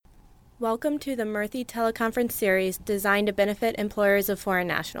Welcome to the Murthy teleconference series designed to benefit employers of foreign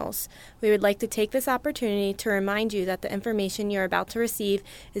nationals. We would like to take this opportunity to remind you that the information you're about to receive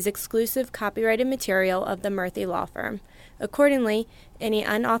is exclusive copyrighted material of the Murthy Law Firm. Accordingly, any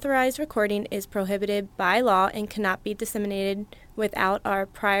unauthorized recording is prohibited by law and cannot be disseminated without our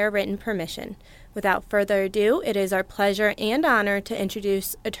prior written permission. Without further ado, it is our pleasure and honor to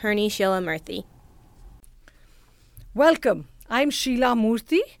introduce Attorney Sheila Murthy. Welcome. I'm Sheila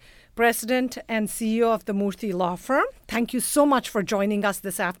Murthy, President and CEO of the Murthy Law Firm. Thank you so much for joining us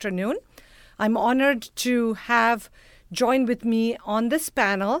this afternoon. I'm honored to have joined with me on this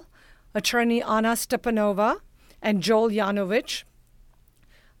panel Attorney Anna Stepanova and Joel Yanovich,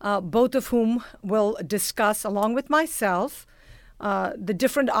 both of whom will discuss, along with myself, the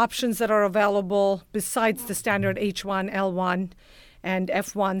different options that are available besides the standard H1, L1, and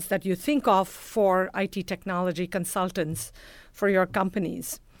F1s that you think of for IT technology consultants for your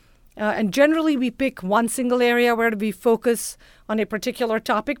companies. And generally, we pick one single area where we focus on a particular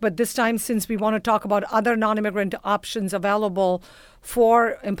topic. But this time, since we want to talk about other non-immigrant options available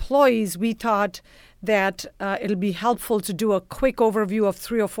for employees, we thought that it'll be helpful to do a quick overview of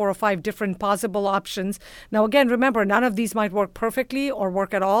 3 or 4 or 5 different possible options. Now, again, remember, none of these might work perfectly or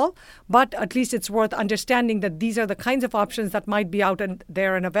work at all, but at least it's worth understanding that these are the kinds of options that might be out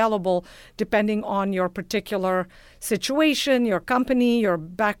there and available depending on your particular situation, your company, your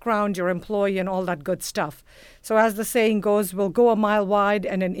background, your employee, and all that good stuff. So as the saying goes, we'll go a mile wide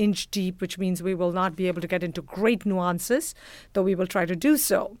and an inch deep, which means we will not be able to get into great nuances, though we will try to do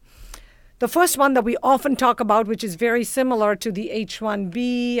so. The first one that we often talk about, which is very similar to the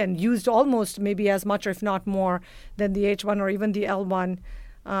H-1B and used almost maybe as much, if not more, than the H-1 or even the L-1,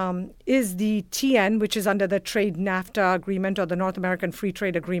 is the TN, which is under the trade NAFTA agreement or the North American Free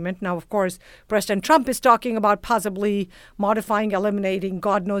Trade Agreement. Now, of course, President Trump is talking about possibly modifying, eliminating,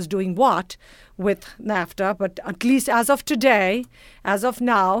 God knows doing what with NAFTA. But at least as of today, as of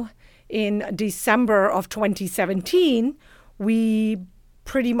now, in December of 2017, we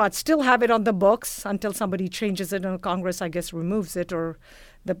pretty much still have it on the books until somebody changes it and Congress, I guess, removes it or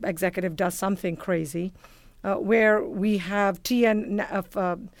the executive does something crazy, where we have TN,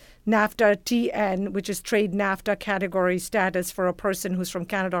 NAFTA TN, which is trade NAFTA category status for a person who's from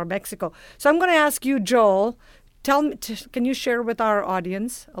Canada or Mexico. So I'm going to ask you, Joel, tell me, can you share with our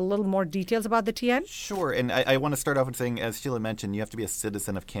audience a little more details about the TN? Sure. And I want to start off with saying, as Sheila mentioned, you have to be a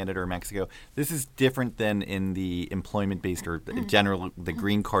citizen of Canada or Mexico. This is different than in the employment-based or in general, the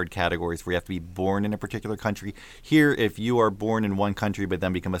green card categories where you have to be born in a particular country. Here, if you are born in one country but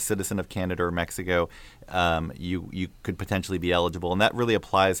then become a citizen of Canada or Mexico, you could potentially be eligible. And that really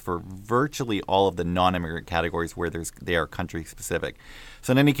applies for virtually all of the non-immigrant categories where they are country-specific.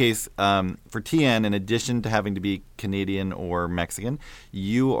 So in any case, for TN, in addition to having to be Canadian or Mexican,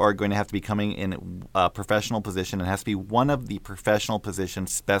 you are going to have to be coming in a professional position. It has to be one of the professional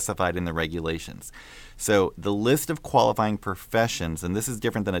positions specified in the regulations. So the list of qualifying professions, and this is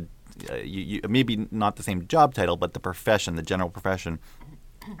different than maybe not the same job title, but the profession, the general profession.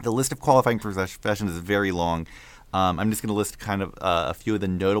 The list of qualifying professions is very long. I'm just going to list kind of a few of the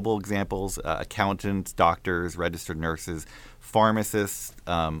notable examples: accountants, doctors, registered nurses, pharmacists,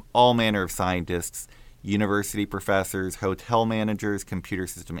 all manner of scientists, university professors, hotel managers, computer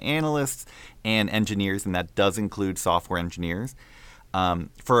system analysts, and engineers, and that does include software engineers.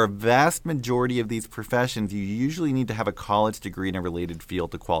 For a vast majority of these professions, you usually need to have a college degree in a related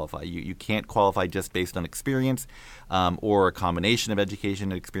field to qualify. You can't qualify just based on experience or a combination of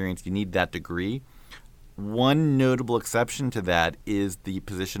education and experience. You need that degree. One notable exception to that is the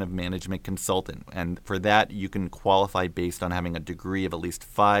position of management consultant. And for that, you can qualify based on having a degree of at least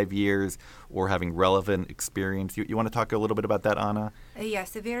 5 years or having relevant experience. You want to talk a little bit about that, Anna?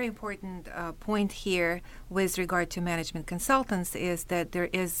 Yes, a very important point here with regard to management consultants is that there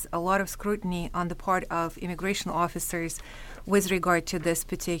is a lot of scrutiny on the part of immigration officers with regard to this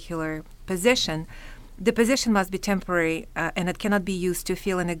particular position. The position must be temporary, and it cannot be used to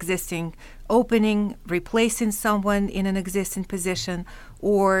fill an existing opening, replacing someone in an existing position,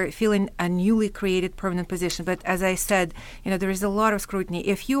 or filling a newly created permanent position. But as I said, there is a lot of scrutiny.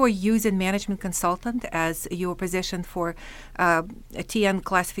 If you are using management consultant as your position for a TN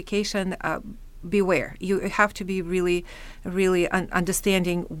classification, beware. You have to be really, really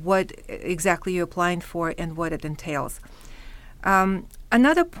understanding what exactly you're applying for and what it entails.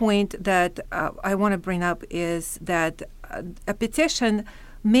 Another point that I want to bring up is that a petition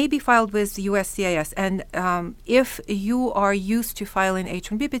may be filed with USCIS. And if you are used to filing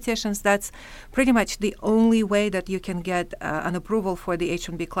H-1B petitions, that's pretty much the only way that you can get an approval for the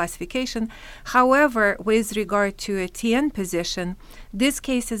H-1B classification. However, with regard to a TN position, these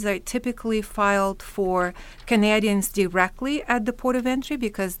cases are typically filed for Canadians directly at the port of entry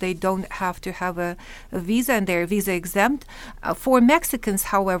because they don't have to have a visa and they're visa exempt. For Mexicans,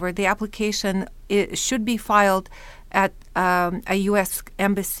 however, the application should be filed at a U.S.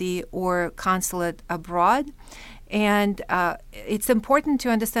 embassy or consulate abroad. And it's important to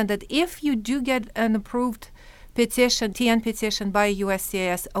understand that if you do get an approved petition, TN petition by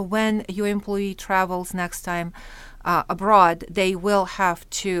USCIS, when your employee travels next time abroad, they will have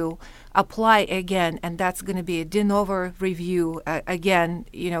to apply again, and that's going to be a de novo review again,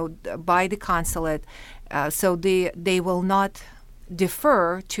 by the consulate. So they will not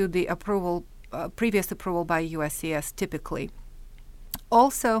defer to the approval, previous approval by USCIS typically.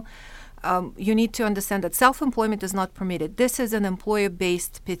 Also, you need to understand that self-employment is not permitted. This is an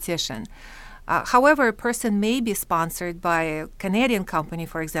employer-based petition. However, a person may be sponsored by a Canadian company,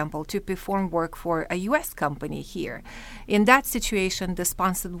 for example, to perform work for a U.S. company here. In that situation, the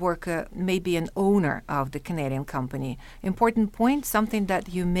sponsored worker may be an owner of the Canadian company. Important point, something that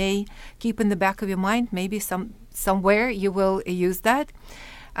you may keep in the back of your mind, maybe somewhere you will use that.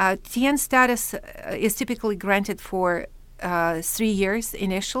 TN status is typically granted for 3 years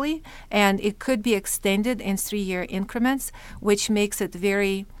initially, and it could be extended in 3-year increments, which makes it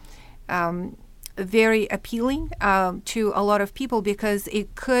very appealing to a lot of people because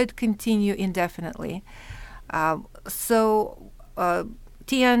it could continue indefinitely.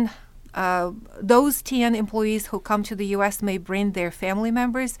 TN, those TN employees who come to the U.S. may bring their family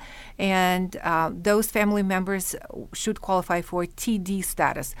members, and those family members should qualify for TD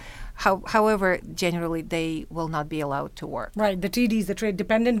status. However, generally, they will not be allowed to work. Right. The TD is the trade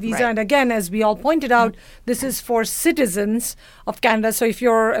dependent visa. Right. And again, as we all pointed out, this is for citizens of Canada. So if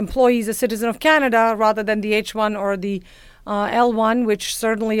your employee is a citizen of Canada rather than the H1 or the L1, which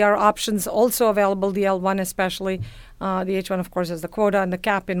certainly are options also available, the L1 especially. The H1, of course, has the quota and the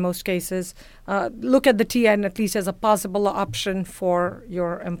cap in most cases. Look at the TN at least as a possible option for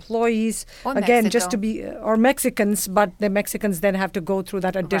your employees. Or again, Mexico. just to be, or Mexicans, but the Mexicans then have to go through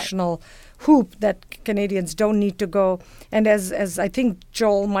that additional hoop that Canadians don't need to go. And as I think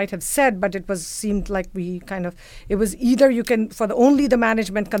Joel might have said, but seemed like it was either you can, for only the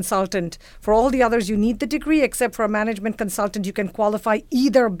management consultant, for all the others you need the degree, except for a management consultant, you can qualify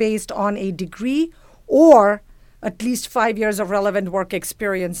either based on a degree or at least 5 years of relevant work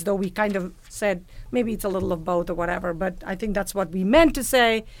experience, though we kind of said maybe it's a little of both or whatever. But I think that's what we meant to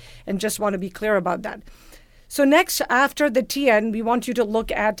say and just want to be clear about that. So next, after the TN, we want you to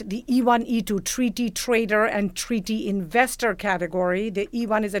look at the E1, E2, treaty trader and treaty investor category. The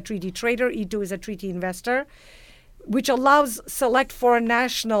E1 is a treaty trader, E2 is a treaty investor, which allows select foreign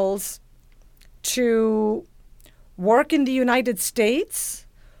nationals to work in the United States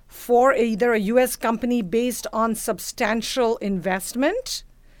for either a U.S. company based on substantial investment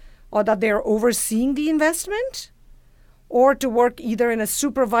or that they're overseeing the investment, or to work either in a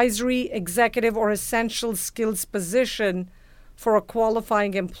supervisory, executive, or essential skills position for a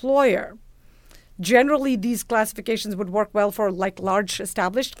qualifying employer. Generally, these classifications would work well for large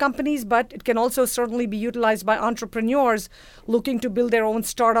established companies, but it can also certainly be utilized by entrepreneurs looking to build their own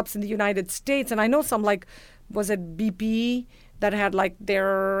startups in the United States. And I know some was it BP that had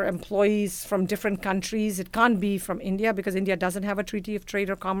their employees from different countries. It can't be from India because India doesn't have a treaty of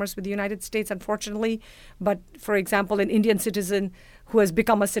trade or commerce with the United States, unfortunately. But for example, an Indian citizen who has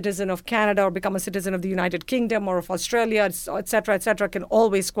become a citizen of Canada or become a citizen of the United Kingdom or of Australia, et cetera, can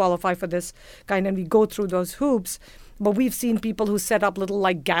always qualify for this kind. And we go through those hoops. But we've seen people who set up little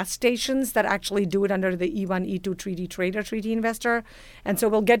gas stations that actually do it under the E1, E2 treaty trader, treaty investor. And so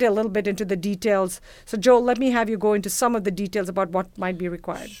we'll get a little bit into the details. So Joel, let me have you go into some of the details about what might be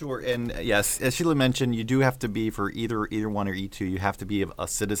required. Sure. And yes, as Sheila mentioned, you do have to be for either one or E2, you have to be a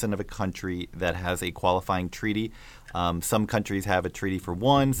citizen of a country that has a qualifying treaty. Some countries have a treaty for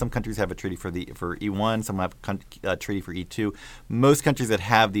one. Some countries have a treaty for E1. Some have a treaty for E2. Most countries that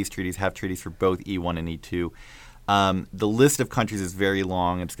have these treaties have treaties for both E1 and E2. The list of countries is very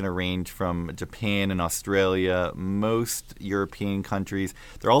long. It's going to range from Japan and Australia, most European countries.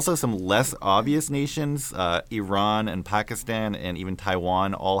 There are also some less obvious nations. Iran and Pakistan and even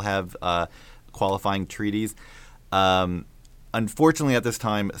Taiwan all have qualifying treaties. Unfortunately, at this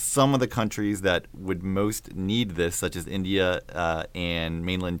time, some of the countries that would most need this, such as India and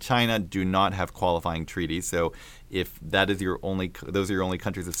mainland China, do not have qualifying treaties. So if that is those are your only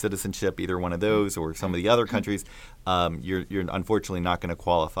countries of citizenship, either one of those or some of the other countries, you're unfortunately not going to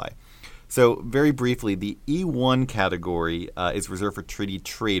qualify. So very briefly, the E1 category is reserved for treaty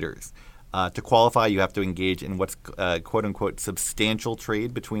traders. To qualify, you have to engage in what's quote-unquote substantial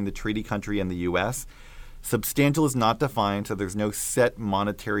trade between the treaty country and the U.S. Substantial is not defined, so there's no set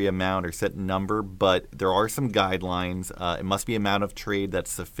monetary amount or set number, but there are some guidelines. It must be amount of trade that's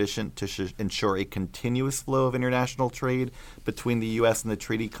sufficient to ensure a continuous flow of international trade between the U.S. and the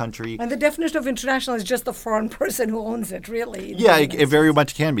treaty country. And the definition of international is just the foreign person who owns it, really. Yeah, it very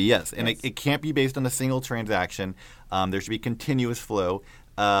much can be, yes. And it can't be based on a single transaction. There should be continuous flow.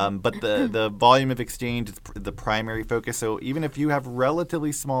 But the volume of exchange is the primary focus. So even if you have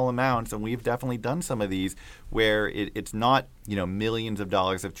relatively small amounts, and we've definitely done some of these where it's not millions of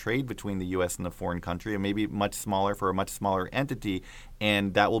dollars of trade between the U.S. and the foreign country, or maybe much smaller for a much smaller entity,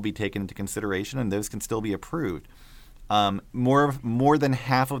 and that will be taken into consideration, and those can still be approved. More than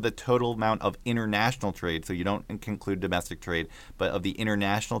half of the total amount of international trade, so you don't include domestic trade, but of the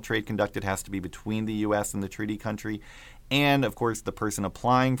international trade conducted has to be between the U.S. and the treaty country. And, of course, the person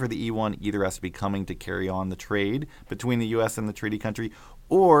applying for the E1 either has to be coming to carry on the trade between the U.S. and the treaty country,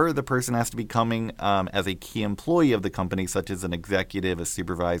 or the person has to be coming as a key employee of the company, such as an executive, a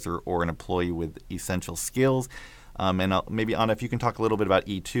supervisor, or an employee with essential skills. And maybe, Anna, if you can talk a little bit about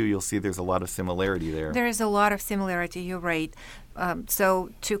E2, you'll see there's a lot of similarity there. There is a lot of similarity, you're right. So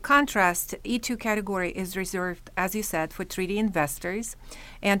to contrast, E2 category is reserved, as you said, for treaty investors.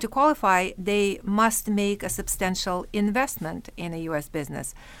 And to qualify, they must make a substantial investment in a U.S.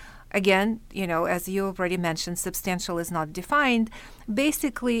 business. Again, as you already mentioned, substantial is not defined.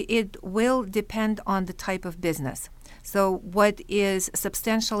 Basically, it will depend on the type of business. So what is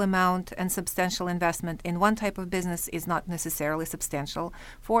substantial amount and substantial investment in one type of business is not necessarily substantial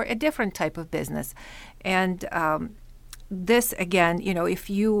for a different type of business. And this, again, if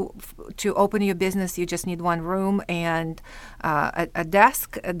to open your business, you just need one room and a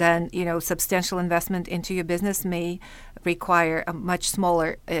desk, then, substantial investment into your business may require a much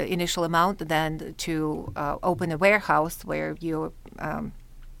smaller initial amount than to open a warehouse where you're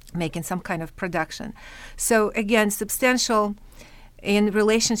making some kind of production. So again, substantial in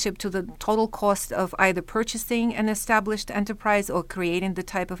relationship to the total cost of either purchasing an established enterprise or creating the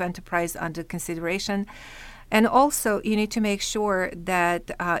type of enterprise under consideration. And also, you need to make sure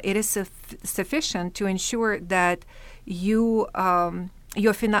that it is sufficient to ensure that your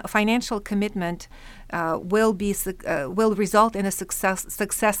financial commitment will result in a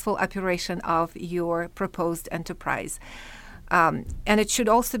successful operation of your proposed enterprise. And it should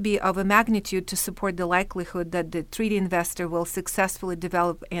also be of a magnitude to support the likelihood that the treaty investor will successfully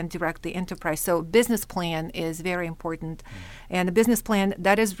develop and direct the enterprise. So business plan is very important. And a business plan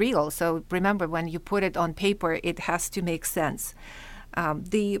that is real. So remember, when you put it on paper, it has to make sense.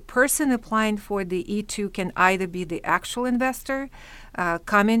 The person applying for the E2 can either be the actual investor,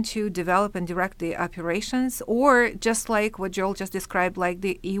 coming to develop and direct the operations, or just like what Joel just described, like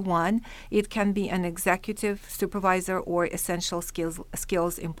the E1, it can be an executive, supervisor, or essential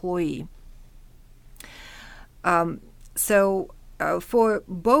skills employee. For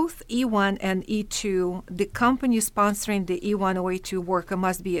both E1 and E2, the company sponsoring the E1 or E2 worker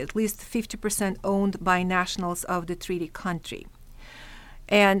must be at least 50% owned by nationals of the treaty country.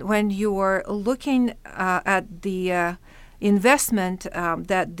 And when you are looking at the investment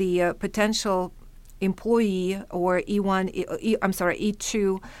that the potential employee or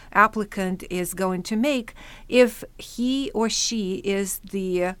E2 applicant is going to make, if he or she is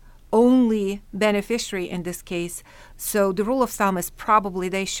the only beneficiary in this case, so the rule of thumb is probably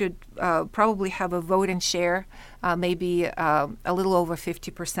they should probably have a vote and share, maybe a little over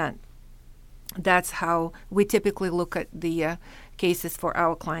 50%. That's how we typically look at the cases for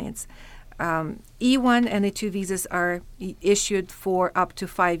our clients. E1 and E2 visas are issued for up to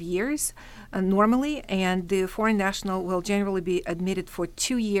 5 years normally, and the foreign national will generally be admitted for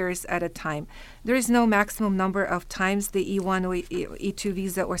 2 years at a time. There is no maximum number of times the E1 or E2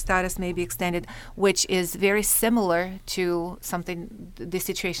 visa or status may be extended, which is very similar to the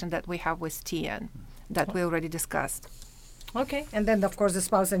situation that we have with TN that we already discussed. Okay, and then of course the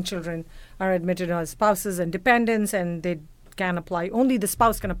spouse and children are admitted as spouses and dependents, and they can apply. Only the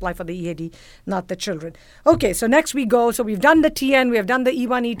spouse can apply for the EAD, not the children. Okay, so next we go. So we've done the TN, we have done the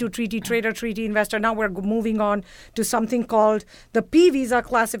E1, E2 treaty trader, treaty investor. Now we're moving on to something called the P visa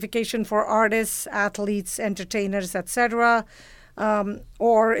classification for artists, athletes, entertainers, etc.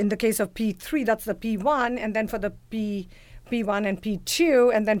 Or in the case of P3, that's the P1, and then for the P1 and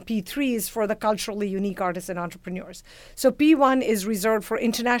P2, and then P3 is for the culturally unique artists and entrepreneurs. So P1 is reserved for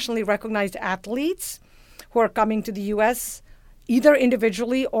internationally recognized athletes who are coming to the U.S., either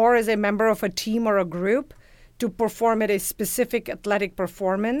individually or as a member of a team or a group, to perform at a specific athletic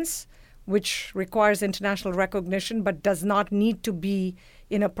performance, which requires international recognition but does not need to be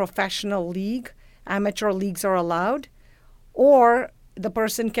in a professional league. Amateur leagues are allowed. Or the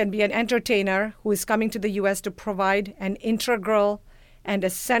person can be an entertainer who is coming to the U.S. to provide an integral and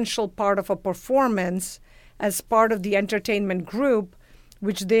essential part of a performance as part of the entertainment group,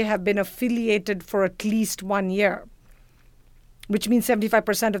 which they have been affiliated for at least 1 year, which means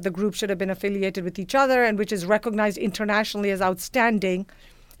 75% of the group should have been affiliated with each other, and which is recognized internationally as outstanding.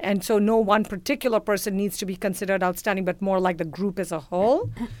 And so no one particular person needs to be considered outstanding, but more like the group as a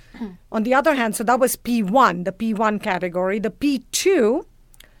whole. On the other hand, so that was P1, the P1 category. The P2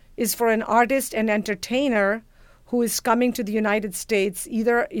 is for an artist and entertainer who is coming to the United States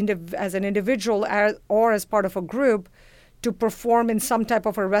either as an individual or as part of a group to perform in some type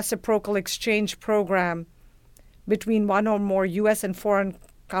of a reciprocal exchange program between one or more U.S. and foreign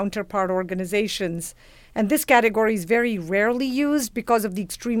counterpart organizations. And this category is very rarely used because of the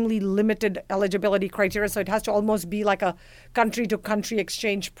extremely limited eligibility criteria. So it has to almost be like a country-to-country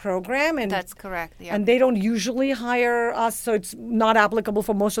exchange program. And that's correct. Yeah. And they don't usually hire us, so it's not applicable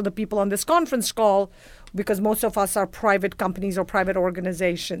for most of the people on this conference call because most of us are private companies or private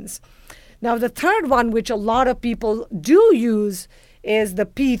organizations. Now, the third one, which a lot of people do use, is the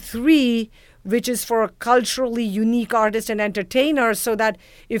P3, which is for a culturally unique artist and entertainer, so that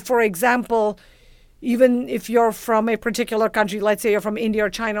if, for example, even if you're from a particular country, let's say you're from India or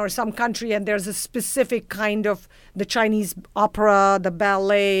China or some country, and there's a specific kind of the Chinese opera, the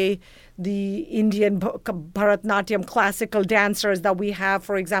ballet, the Indian Bharatanatyam classical dancers that we have,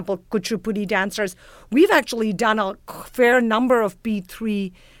 for example, Kuchipudi dancers, we've actually done a fair number of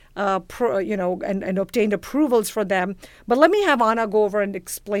P3 and obtained approvals for them. But let me have Anna go over and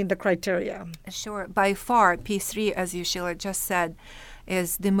explain the criteria. Sure. By far, P3, as you, Sheila, just said,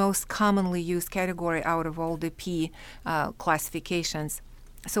 is the most commonly used category out of all the P classifications.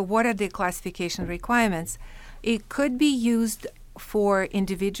 So what are the classification requirements? It could be used for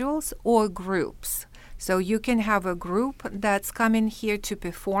individuals or groups. So you can have a group that's coming here to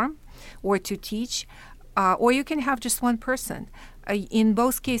perform or to teach, or you can have just one person. In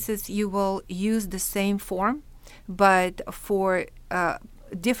both cases, you will use the same form, but for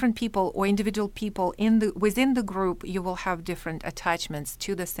different people or individual people within the group, you will have different attachments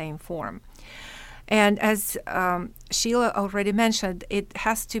to the same form. And as Sheila already mentioned, it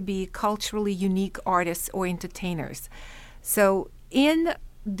has to be culturally unique artists or entertainers. So in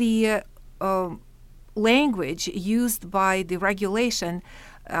the language used by the regulation,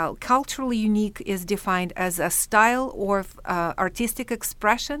 culturally unique is defined as a style or artistic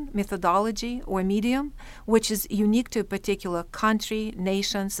expression, methodology, or medium, which is unique to a particular country,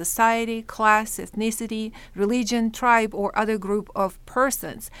 nation, society, class, ethnicity, religion, tribe, or other group of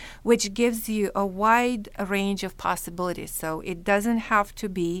persons, which gives you a wide range of possibilities. So it doesn't have to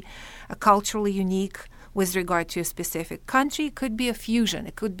be a culturally unique with regard to a specific country. It could be a fusion.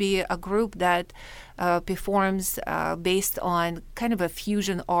 It could be a group that performs based on kind of a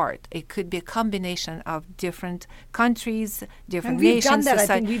fusion art. It could be a combination of different countries, different nations. Done that. I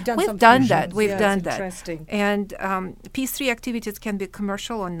think we've done that. Interesting. And P3 activities can be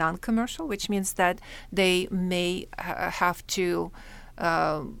commercial or non-commercial, which means that they may have to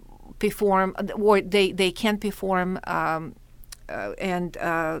perform, or they can perform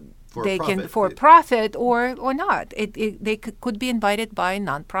for profit or not. They could be invited by a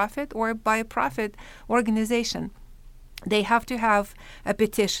nonprofit or by a profit organization. They have to have a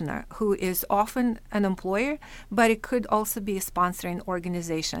petitioner who is often an employer, but it could also be a sponsoring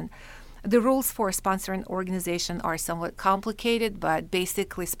organization. The rules for a sponsoring organization are somewhat complicated, but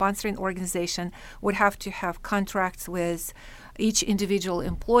basically sponsoring organization would have to have contracts with each individual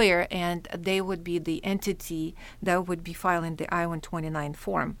employer, and they would be the entity that would be filing the I-129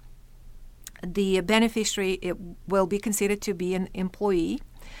 form. The beneficiary will be considered to be an employee,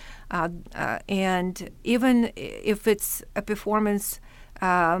 and even if it's a performance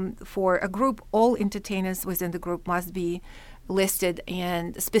for a group, all entertainers within the group must be listed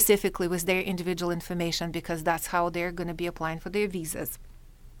and specifically with their individual information, because that's how they're going to be applying for their visas.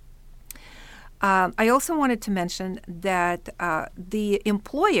 I also wanted to mention that the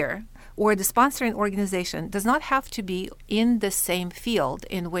employer or the sponsoring organization does not have to be in the same field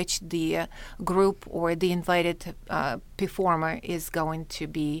in which the group or the invited performer is going to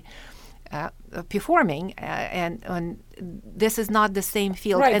be performing, and this is not the same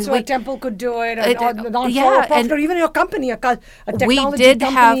field. Right, and so a temple could do it, or non-for-profit, or even your company, a technology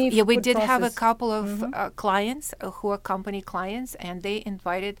company. We did have a couple of clients who are company clients, and they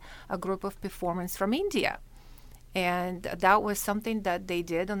invited a group of performers from India. And that was something that they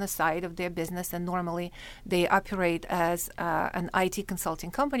did on the side of their business. And normally they operate as an IT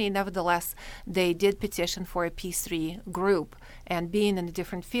consulting company. Nevertheless, they did petition for a P3 group. And being in a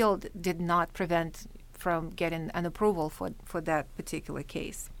different field did not prevent from getting an approval for that particular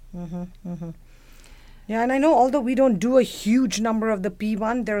case. Yeah, and I know although we don't do a huge number of the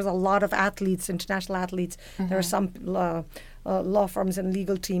P1, there's a lot of athletes, international athletes. There are some law firms and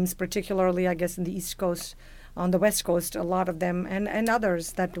legal teams, particularly, I guess, in the East Coast, on the West Coast, a lot of them, and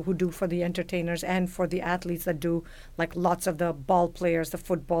others who do for the entertainers and for the athletes that do, like lots of the ball players, the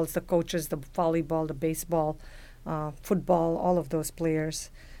footballs, the coaches, the volleyball, the baseball, football, all of those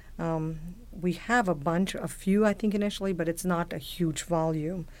players. We have a few, I think, initially, but it's not a huge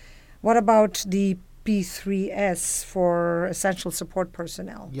volume. What about the P3S for essential support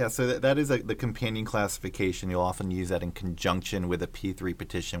personnel? Yeah, so that is the companion classification. You'll often use that in conjunction with a P3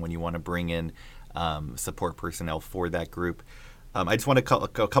 petition when you want to bring in support personnel for that group. I just want to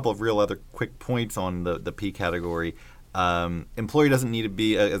a couple of real other quick points on the P category. Employee doesn't need to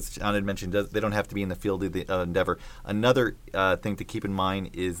be, as John had mentioned, they don't have to be in the field of the endeavor. Another thing to keep in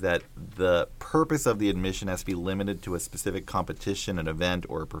mind is that the purpose of the admission has to be limited to a specific competition, an event,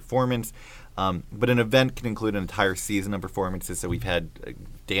 or a performance. But an event can include an entire season of performances. So we've had a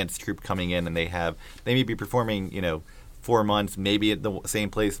dance troupe coming in, and they may be performing, 4 months, maybe at the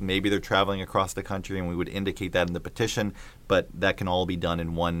same place, maybe they're traveling across the country, and we would indicate that in the petition. But that can all be done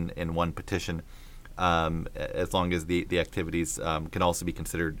in one petition. As long as the activities can also be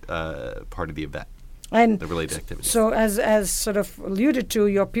considered part of the event, and the related activities. So as sort of alluded to,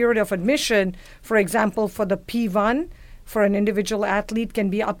 your period of admission, for example, for the P1 for an individual athlete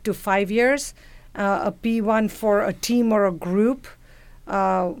can be up to 5 years. A P1 for a team or a group,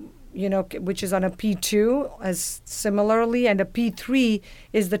 which is on a P2 as similarly, and a P3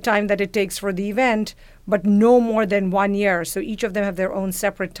 is the time that it takes for the event, but no more than 1 year. So each of them have their own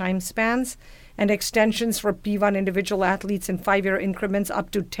separate time spans. And extensions for P1 individual athletes in 5-year increments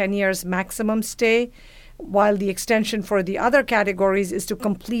up to 10 years maximum stay, while the extension for the other categories is to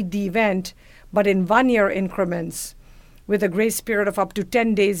complete the event, but in 1-year increments with a grace period of up to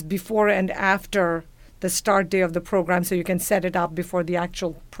 10 days before and after the start day of the program, so you can set it up before the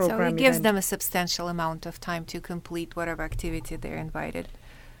actual program So it gives event. them a substantial amount of time to complete whatever activity they're invited.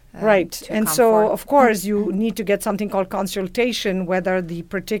 Right. And so, of course, you need to get something called consultation, whether the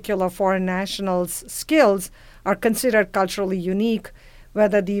particular foreign nationals' skills are considered culturally unique,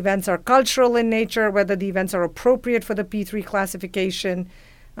 whether the events are cultural in nature, whether the events are appropriate for the P3 classification.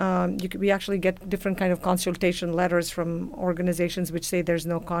 We actually get different kind of consultation letters from organizations which say there's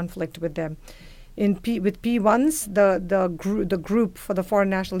no conflict with them. With P1s, the group for the foreign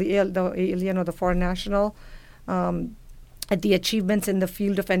national, the alien or the foreign national, at the achievements in the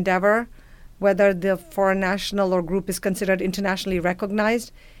field of endeavor, whether the foreign national or group is considered internationally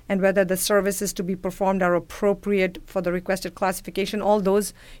recognized, and whether the services to be performed are appropriate for the requested classification. All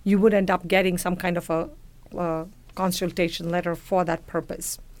those, you would end up getting some kind of a consultation letter for that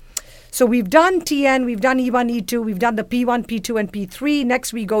purpose. So we've done TN, we've done E1, E2, we've done the P1, P2, and P3.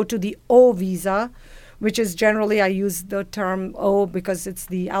 Next we go to the O visa, which is generally, I use the term O because it's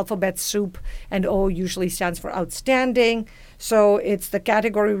the alphabet soup, and O usually stands for outstanding. So it's the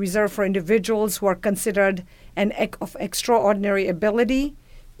category reserved for individuals who are considered of extraordinary ability,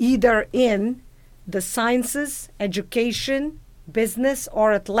 either in the sciences, education, business,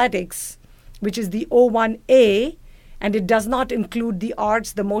 or athletics, which is the O1A, and it does not include the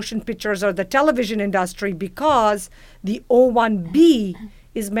arts, the motion pictures, or the television industry, because the O1B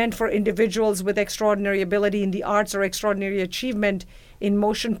is meant for individuals with extraordinary ability in the arts or extraordinary achievement in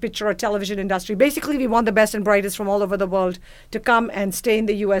motion picture or television industry. Basically, we want the best and brightest from all over the world to come and stay in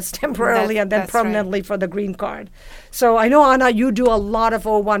the U.S. temporarily and then permanently for the green card. So I know, Anna, you do a lot of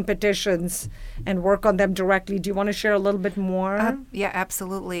O1 petitions and work on them directly. Do you want to share a little bit more? Yeah,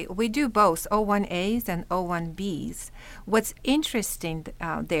 absolutely. We do both O1As and O1Bs. What's interesting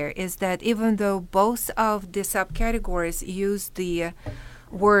there is that even though both of the subcategories use the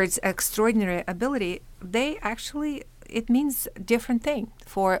words extraordinary ability, it means different thing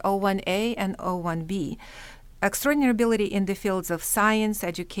for O1A and O1B. Extraordinary ability in the fields of science,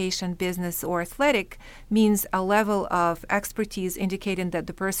 education, business, or athletic means a level of expertise indicating that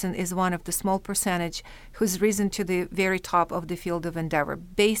the person is one of the small percentage who's risen to the very top of the field of endeavor.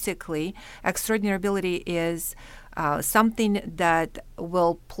 Basically, extraordinary ability is something that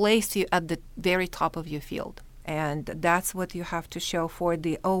will place you at the very top of your field. And that's what you have to show for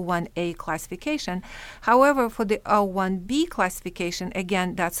the O1A classification. However, for the O1B classification,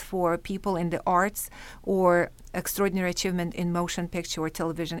 again, that's for people in the arts or extraordinary achievement in motion picture or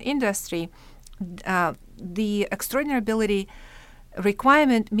television industry. The extraordinary ability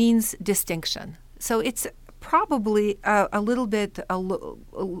requirement means distinction. So it's probably a little bit a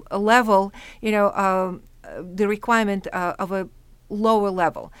level, the requirement of a lower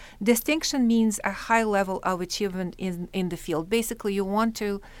level. Distinction means a high level of achievement in the field. Basically, you want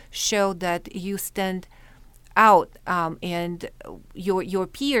to show that you stand out, and your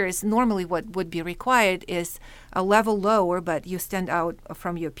peers, normally what would be required is a level lower, but you stand out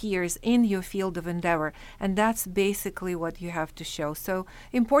from your peers in your field of endeavor. And that's basically what you have to show. So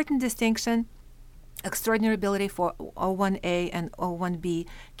important distinction. Extraordinary ability for O1A and O1B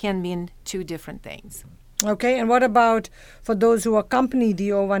can mean two different things. Okay, and what about for those who accompany the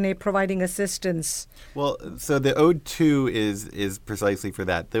O1A providing assistance? Well, so the O2 is precisely for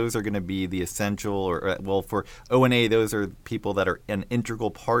that. Those are going to be the essential, for O1A, those are people that are an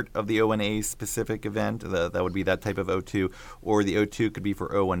integral part of the O1A specific event. That would be that type of O2. Or the O2 could be for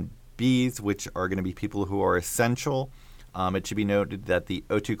O1Bs, which are going to be people who are essential. It should be noted that the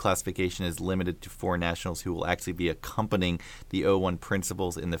O2 classification is limited to foreign nationals who will actually be accompanying the O1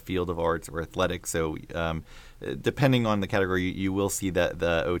 principals in the field of arts or athletics. So depending on the category, you will see that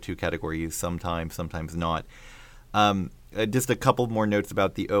the O2 category used sometimes not. Just a couple more notes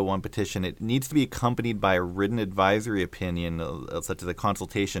about the O1 petition. It needs to be accompanied by a written advisory opinion, such as a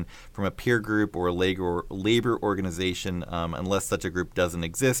consultation from a peer group or a labor organization, unless such a group doesn't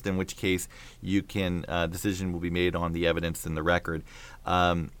exist, in which case decision will be made on the evidence in the record.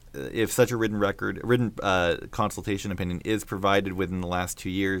 If such a written consultation opinion is provided within the last 2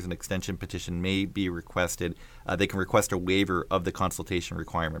 years, an extension petition may be requested. They can request a waiver of the consultation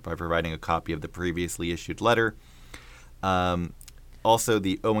requirement by providing a copy of the previously issued letter. Also,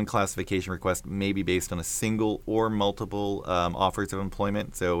 the O1 classification request may be based on a single or multiple offers of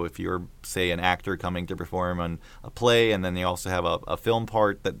employment. So if you're, say, an actor coming to perform on a play and then they also have a film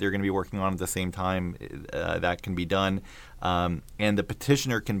part that they're going to be working on at the same time, that can be done. And the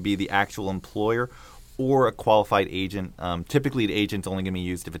petitioner can be the actual employer or a qualified agent. Typically, the agent's only going to be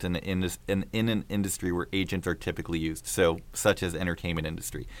used if it's in an industry where agents are typically used, so such as entertainment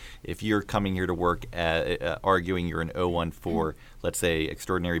industry. If you're coming here to work arguing you're an O1 for, let's say,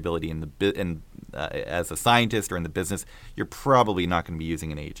 extraordinary ability as a scientist or in the business, you're probably not going to be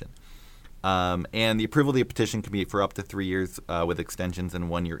using an agent. And the approval of the petition can be for up to 3 years with extensions in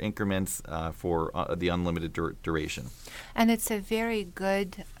 1 year increments for the unlimited duration. And it's a very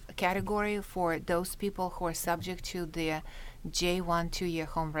good category for those people who are subject to the J1 2-year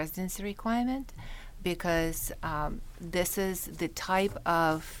home residency requirement, because this is the type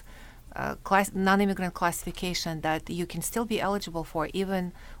of non-immigrant classification that you can still be eligible for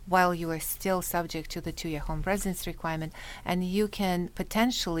even while you are still subject to the 2-year home residence requirement, and you can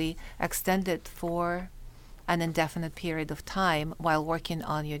potentially extend it for an indefinite period of time while working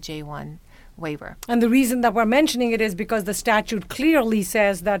on your J1 waiver. And the reason that we're mentioning it is because the statute clearly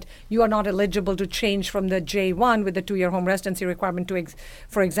says that you are not eligible to change from the J1 with the 2-year home residency requirement to,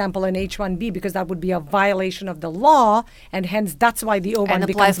 for example, an H-1B, because that would be a violation of the law, and hence that's why the O1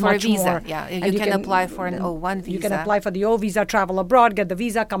 becomes much more. And apply for a visa. Yeah, you can apply for an O1 visa. You can apply for the O visa, travel abroad, get the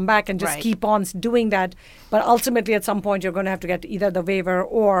visa, come back, and just keep on doing that. But ultimately, at some point, you're going to have to get either the waiver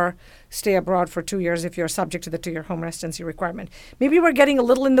or stay abroad for 2 years if you're subject to the 2-year home residency requirement. Maybe we're getting a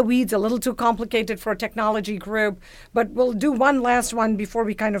little in the weeds, a little too complicated for a technology group, but we'll do one last one before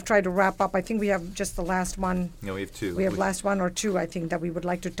we kind of try to wrap up. I think we have just the last one. No, we have two. We have last one or two, I think, that we would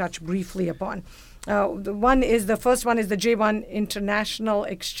like to touch briefly upon. The first one is the J1 International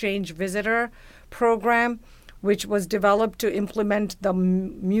Exchange Visitor Program, which was developed to implement the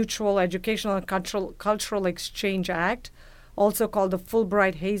Mutual Educational and Cultural Exchange Act, also called the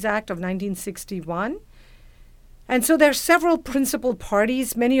Fulbright-Hays Act of 1961. And so there are several principal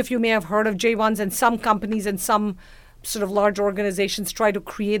parties. Many of you may have heard of J1s, and some companies and some sort of large organizations try to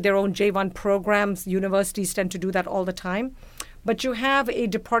create their own J1 programs. Universities tend to do that all the time. But you have a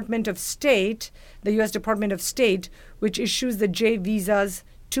Department of State, the U.S. Department of State, which issues the J visas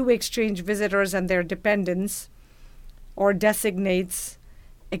to exchange visitors and their dependents, or designates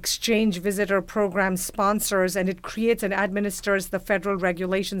exchange visitor program sponsors, and it creates and administers the federal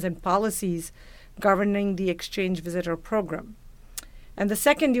regulations and policies governing the exchange visitor program. And the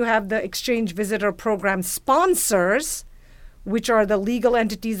second, you have the exchange visitor program sponsors, which are the legal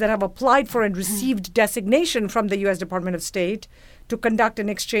entities that have applied for and received designation from the U.S. Department of State to conduct an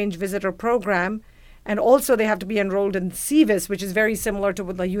exchange visitor program. And also they have to be enrolled in CVIS, which is very similar to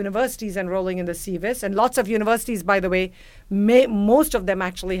what the universities enrolling in the CVIS. And lots of universities, by the way, most of them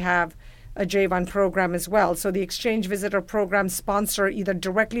actually have a J1 program as well. So the exchange visitor program sponsor either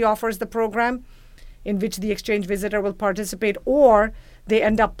directly offers the program in which the exchange visitor will participate, or they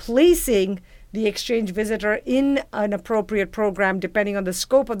end up placing the exchange visitor in an appropriate program depending on the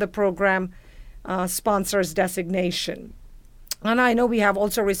scope of the program sponsor's designation. And I know we have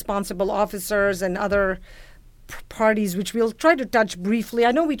also responsible officers and other parties, which we'll try to touch briefly.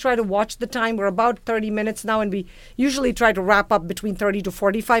 I know we try to watch the time. We're about 30 minutes now, and we usually try to wrap up between 30 to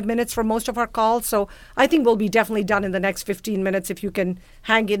 45 minutes for most of our calls. So I think we'll be definitely done in the next 15 minutes if you can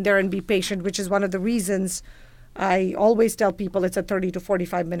hang in there and be patient, which is one of the reasons I always tell people it's a 30 to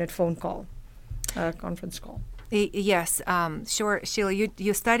 45-minute phone call, conference call. Yes, sure, Sheila.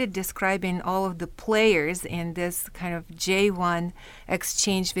 You started describing all of the players in this kind of J1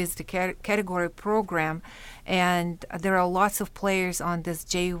 exchange visitor category program, and there are lots of players on this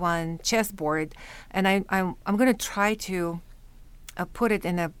J1 chessboard. And I'm going to try to put it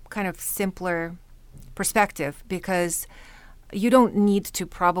in a kind of simpler perspective, because you don't need to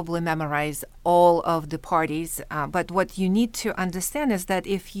probably memorize all of the parties, but what you need to understand is that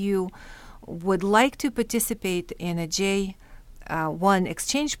if you would like to participate in a J1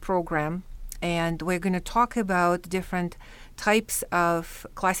 exchange program, and we're going to talk about different types of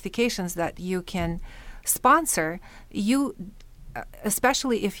classifications that you can sponsor, you,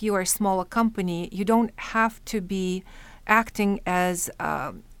 especially if you are a smaller company, you don't have to be acting as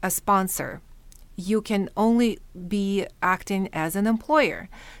a sponsor. You can only be acting as an employer.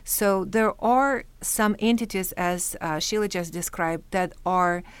 So there are some entities, as Sheila just described, that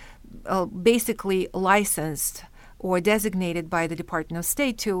are basically licensed or designated by the Department of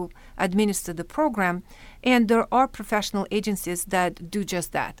State to administer the program, and there are professional agencies that do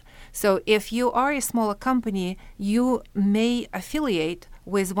just that. So if you are a smaller company, you may affiliate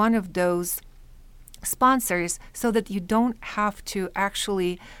with one of those sponsors so that you don't have to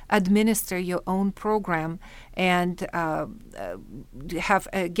actually administer your own program and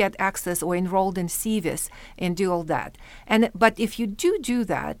get access or enrolled in CVIS and do all that. But if you do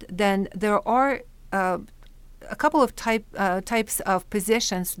that, then there are a couple of types of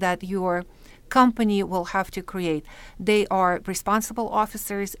positions that your company will have to create. They are responsible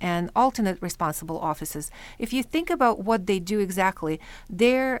officers and alternate responsible officers. If you think about what they do exactly,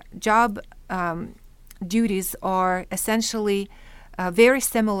 their job duties are essentially very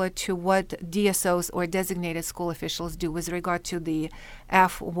similar to what DSOs or designated school officials do with regard to the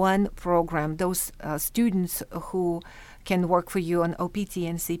F1 program, those students who can work for you on OPT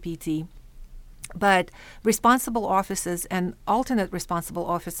and CPT. But responsible officers and alternate responsible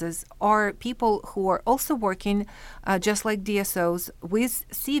officers are people who are also working just like DSOs with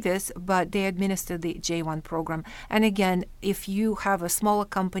CVIS, but they administer the J1 program. And again, if you have a smaller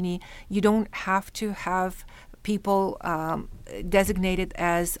company, you don't have to have people designated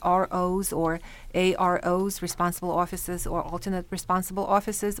as ROs or AROs, responsible officers, or alternate responsible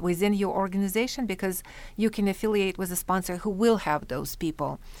officers within your organization, because you can affiliate with a sponsor who will have those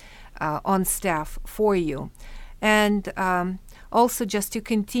people on staff for you. And also, just to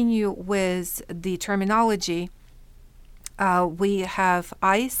continue with the terminology, we have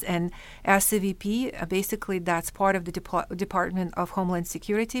ICE and SCVP. Basically, that's part of the Department of Homeland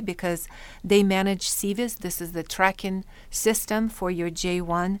Security, because they manage CVIS. This is the tracking system for your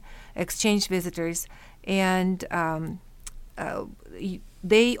J1 exchange visitors. And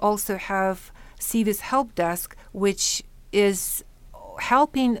they also have CVIS Help Desk, which is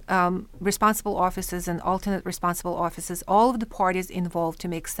helping responsible officers and alternate responsible officers, all of the parties involved, to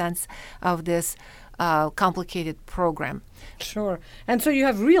make sense of this complicated program. Sure. And so you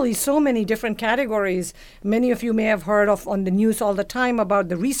have really so many different categories. Many of you may have heard of on the news all the time about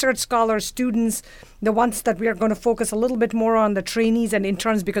the research scholars, students, the ones that we are going to focus a little bit more on, the trainees and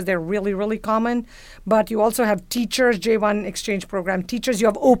interns, because they're really, really common. But you also have teachers, J1 exchange program teachers. You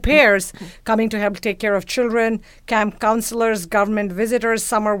have au pairs coming to help take care of children, camp counselors, government visitors,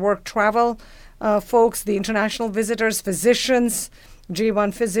 summer work travel folks, the international visitors, physicians,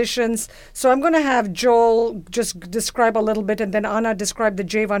 J1 physicians. So I'm going to have Joel just describe a little bit, and then Anna describe the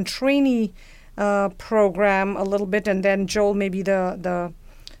J1 trainee program a little bit, and then Joel maybe the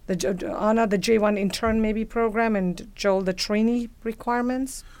Anna the J1 intern maybe program, and Joel the trainee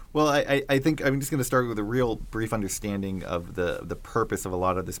requirements. Well, I think I'm just going to start with a real brief understanding of the purpose of a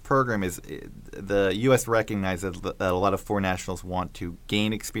lot of this program. Is the U.S. recognizes that a lot of foreign nationals want to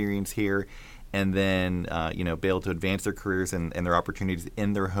gain experience here and then be able to advance their careers and their opportunities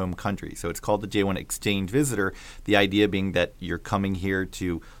in their home country. So it's called the J1 Exchange Visitor, the idea being that you're coming here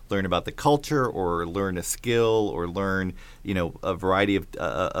to learn about the culture or learn a skill or learn a variety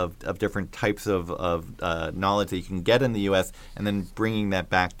of different types of knowledge that you can get in the U.S. and then bringing that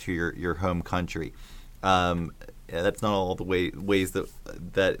back to your home country. That's not all the ways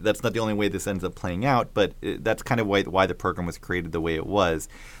that's not the only way this ends up playing out, but that's kind of why the program was created the way it was.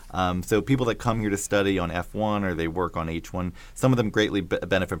 So people that come here to study on F1 or they work on H1, some of them greatly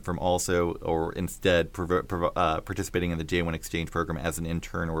benefit from also or instead participating in the J1 Exchange Program as an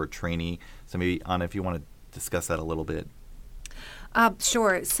intern or a trainee. So maybe, Anna, if you want to discuss that a little bit.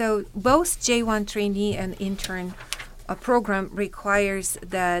 Sure. So both J1 trainee and intern program requires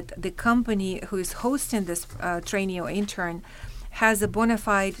that the company who is hosting this trainee or intern has a bona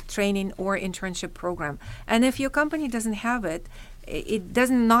fide training or internship program. And if your company doesn't have it, it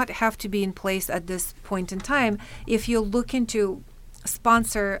does not have to be in place at this point in time. If you're looking to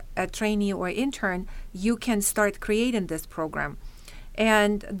sponsor a trainee or intern, you can start creating this program.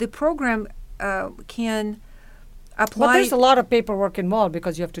 And the program can apply. But there's a lot of paperwork involved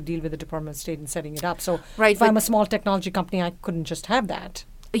because you have to deal with the Department of State in setting it up. So right, if I'm a small technology company, I couldn't just have that.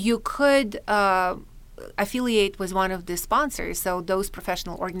 You could affiliate with one of the sponsors. So those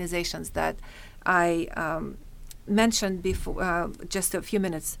professional organizations that I mentioned before, just a few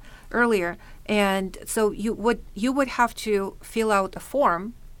minutes earlier, and so you would have to fill out a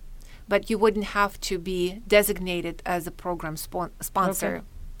form, but you wouldn't have to be designated as a program sponsor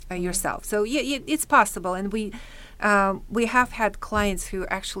yourself. So it's possible, and we have had clients who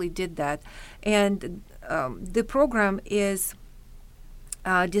actually did that, and the program is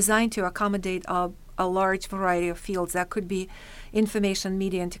designed to accommodate a large variety of fields. That could be information,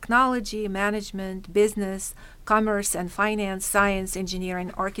 media and technology, management, business, commerce and finance, science,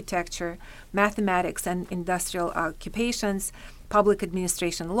 engineering, architecture, mathematics and industrial occupations, public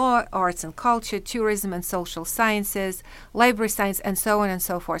administration, law, arts and culture, tourism and social sciences, library science, and so on and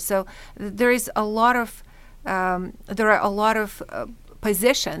so forth. So there are a lot of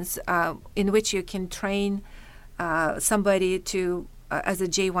positions in which you can train somebody to as a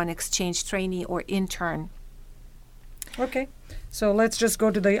J1 exchange trainee or intern. Okay. So let's just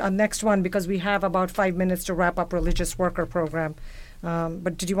go to the next one because we have about 5 minutes to wrap up religious worker program.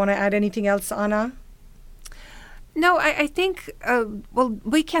 But did you want to add anything else, Anna? No, I think,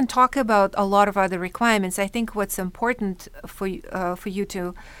 we can talk about a lot of other requirements. I think what's important for you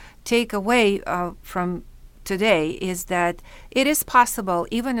to take away from today is that it is possible,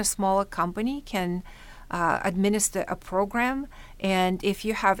 even a smaller company can administer a program. And if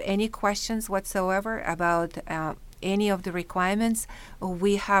you have any questions whatsoever about any of the requirements,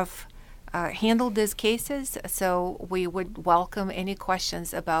 we have handled these cases, so we would welcome any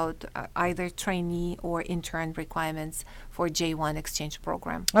questions about either trainee or intern requirements for J1 exchange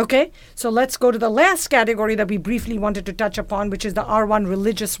program. Okay, so let's go to the last category that we briefly wanted to touch upon, which is the R1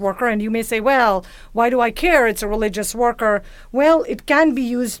 religious worker. And you may say, well, why do I care? It's a religious worker. Well, it can be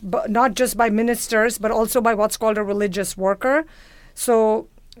used not just by ministers, but also by what's called a religious worker. So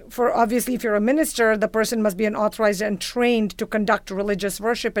obviously, if you're a minister, the person must be authorized and trained to conduct religious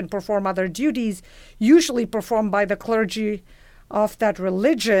worship and perform other duties, usually performed by the clergy of that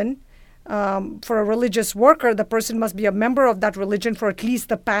religion. For a religious worker, the person must be a member of that religion for at least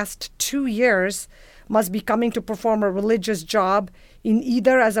the past 2 years, must be coming to perform a religious job in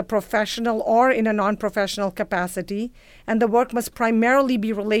either as a professional or in a non-professional capacity, and the work must primarily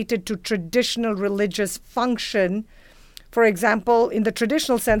be related to traditional religious function. For example, in the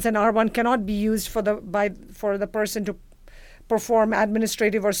traditional sense, an R1 cannot be used for the person to perform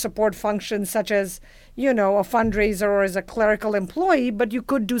administrative or support functions such as, a fundraiser or as a clerical employee, but you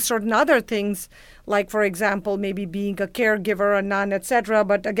could do certain other things, like, for example, maybe being a caregiver, a nun, etc.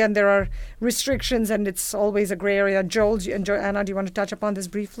 But again, there are restrictions, and it's always a gray area. Joel and Anna, do you want to touch upon this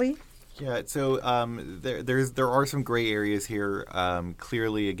briefly? Yeah, so there are some gray areas here.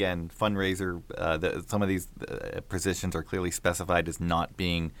 Clearly, again, fundraiser, some of these positions are clearly specified as not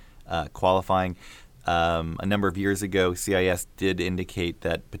being qualifying. A number of years ago, CIS did indicate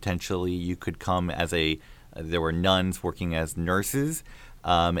that potentially you could come as there were nuns working as nurses,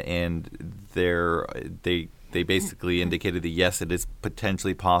 and they basically indicated that, yes, it is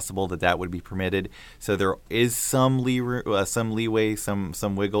potentially possible that would be permitted. So there is some leeway,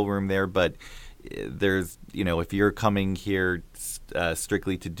 some wiggle room there. But there's, if you're coming here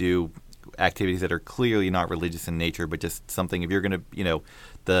strictly to do activities that are clearly not religious in nature, but just something, if you're going to,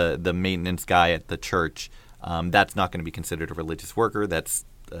 the maintenance guy at the church, that's not going to be considered a religious worker. That's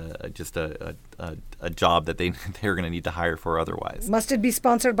just a job that they're going to need to hire for otherwise. Must it be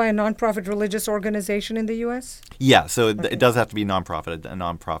sponsored by a nonprofit religious organization in the U.S.? Yeah, so it does have to be nonprofit. A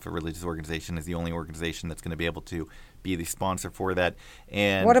nonprofit religious organization is the only organization that's going to be able to be the sponsor for that.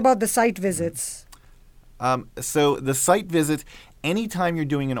 And what about the site visits? So the site visits, anytime you're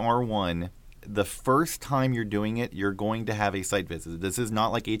doing an R1, the first time you're doing it, you're going to have a site visit. This is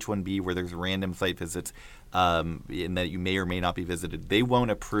not like H-1B where there's random site visits in that you may or may not be visited. They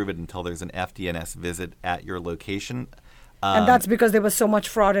won't approve it until there's an FDNS visit at your location. And that's because there was so much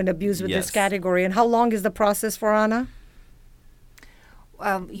fraud and abuse with yes. this category. And how long is the process for Anna?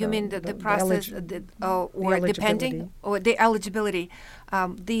 You mean the process, depending, or the eligibility?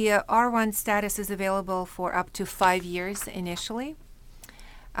 The R1 status is available for up to 5 years initially,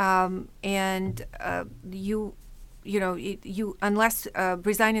 and you unless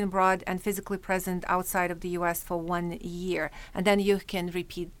residing abroad and physically present outside of the U.S. for 1 year, and then you can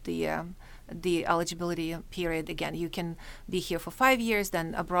repeat the eligibility period again. You can be here for 5 years,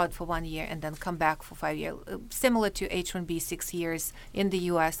 then abroad for 1 year, and then come back for 5 years. Similar to H-1B, 6 years in the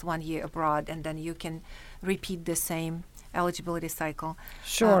U.S., 1 year abroad, and then you can repeat the same eligibility cycle.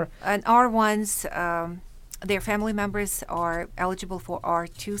 Sure. And R1s, their family members are eligible for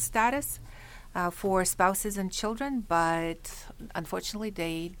R2 status for spouses and children, but unfortunately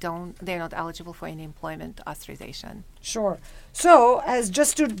they're not eligible for any employment authorization. Sure. So, as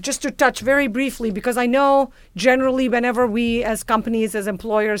just to touch very briefly, because I know generally whenever we as companies, as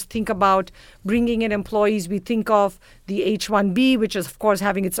employers think about bringing in employees, we think of the H-1B, which is of course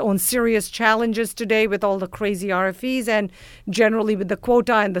having its own serious challenges today with all the crazy RFEs and generally with the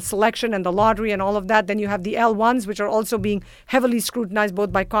quota and the selection and the lottery and all of that. Then you have the L-1s, which are also being heavily scrutinized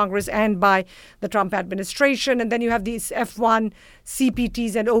both by Congress and by the Trump administration. And then you have these F-1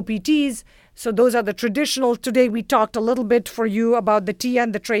 CPTs and OPTs. So those are the traditional. Today we talked a little bit for you about the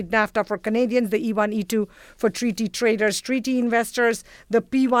TN, the trade NAFTA for Canadians, the E1, E2 for treaty traders, treaty investors, the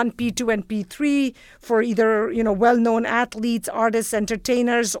P1, P2, and P3 for either, well-known athletes, artists,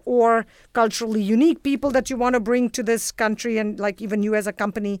 entertainers, or culturally unique people that you want to bring to this country, and like even you as a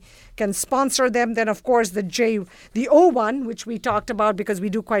company can sponsor them. Then, of course, the O1, which we talked about because we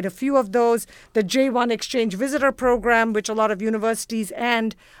do quite a few of those, the J1 Exchange Visitor Program, which a lot of universities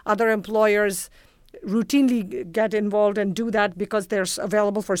and other employers routinely get involved and do that because they're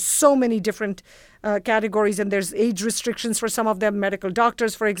available for so many different categories, and there's age restrictions for some of them. Medical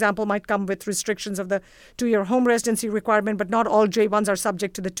doctors, for example, might come with restrictions of the 2-year home residency requirement, but not all J1s are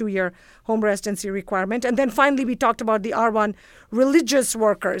subject to the 2-year home residency requirement. And then finally, we talked about the R1 religious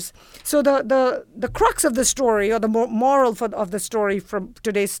workers. So the crux of the story, or the moral of the story from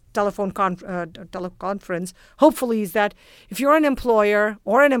today's teleconference, hopefully, is that if you're an employer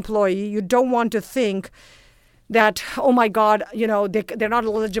or an employee, you don't want to think that, oh my God, they're not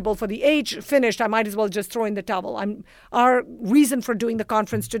eligible for the age, finished, I might as well just throw in the towel. Our reason for doing the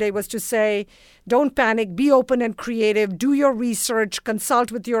conference today was to say, don't panic, be open and creative, do your research, consult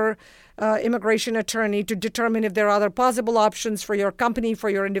with your immigration attorney to determine if there are other possible options for your company, for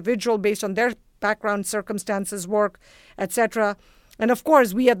your individual, based on their background, circumstances, work, etc. And of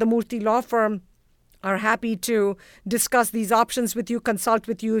course, we at the Murthy Law Firm are happy to discuss these options with you, consult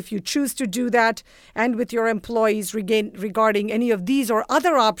with you if you choose to do that, and with your employees regarding any of these or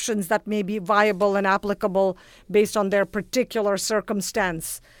other options that may be viable and applicable based on their particular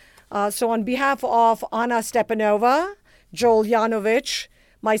circumstance. So on behalf of Anna Stepanova, Joel Yanovich,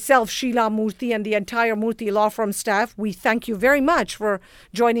 myself, Sheila Murthy, and the entire Murthy Law Firm staff, we thank you very much for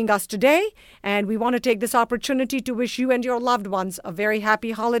joining us today. And we want to take this opportunity to wish you and your loved ones a very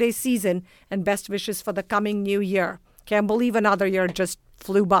happy holiday season and best wishes for the coming new year. Can't believe another year just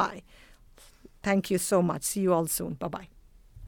flew by. Thank you so much. See you all soon. Bye-bye.